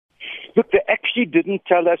Look, they actually didn't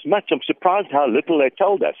tell us much. I'm surprised how little they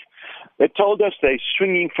told us. They told us they're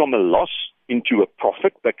swinging from a loss into a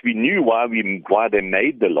profit, but we knew why they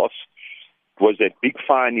made the loss. It was that big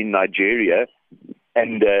fine in Nigeria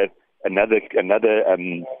and another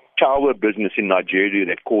tower business in Nigeria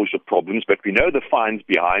that caused the problems. But we know the fine's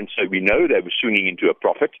behind, so we know they were swinging into a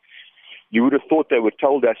profit. You would have thought they would have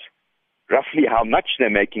told us roughly how much they're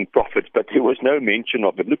making profits, but there was no mention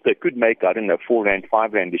of it. Look, they could make, I don't know, 4 Rand,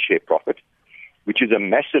 5 Rand a share profit, which is a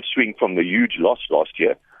massive swing from the huge loss last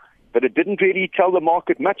year. But it didn't really tell the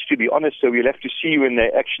market much, to be honest, so we'll have to see when they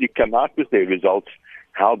actually come out with their results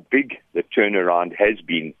how big the turnaround has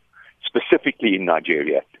been, specifically in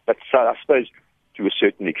Nigeria. But I suppose to a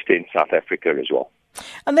certain extent South Africa as well.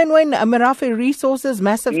 And then when Merafe Resources,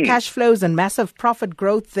 massive cash flows and massive profit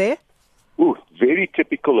growth there? Very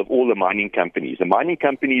typical of all the mining companies. The mining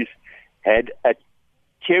companies had a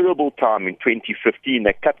terrible time in 2015.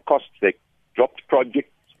 They cut costs, they dropped projects,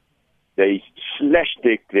 they slashed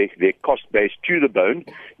their cost base to the bone.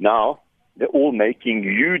 Now they're all making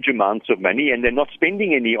huge amounts of money and they're not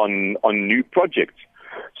spending any on new projects.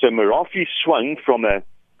 So Merafe swung from a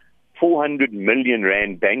 400 million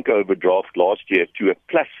Rand bank overdraft last year to a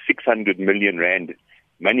plus 600 million Rand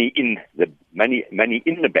money in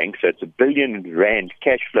the bank, so it's a 1 billion Rand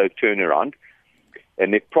cash flow turnaround,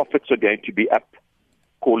 and their profits are going to be up,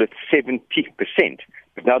 call it 70%.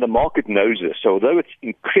 But now the market knows this, so although it's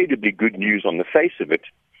incredibly good news on the face of it,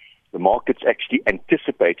 the market's actually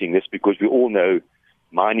anticipating this because we all know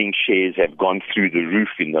mining shares have gone through the roof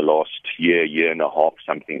in the last year and a half,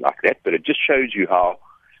 something like that. But it just shows you how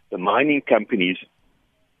the mining companies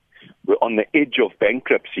were on the edge of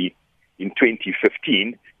bankruptcy in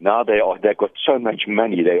 2015, now they've got so much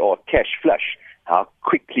money, they are cash flush, how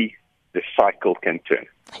quickly the cycle can turn.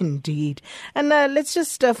 Indeed. And let's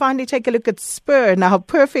just finally take a look at Spur now.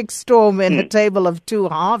 Perfect storm in a table of two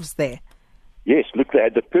halves there. Yes, look, they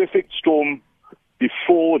had the perfect storm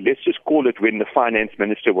before, let's just call it when the finance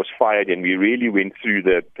minister was fired and we really went through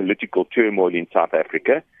the political turmoil in South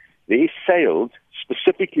Africa. Their sales,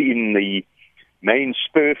 specifically in the main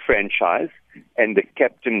Spur franchise and the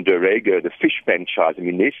Captain Dorego, the fish franchise, I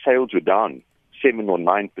mean, their sales were down 7 or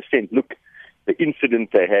 9%. Look, the incident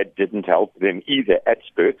they had didn't help them either at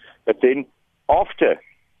Spur. But then after,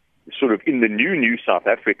 sort of in the new South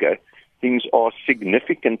Africa, things are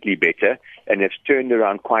significantly better and have turned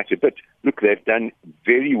around quite a bit. Look, they've done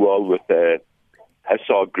very well with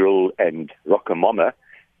Hussar Grill and RocoMamas,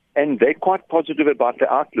 and they're quite positive about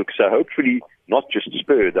the outlook. So hopefully, not just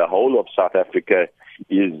Spur, the whole of South Africa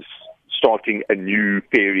is starting a new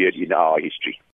period in our history.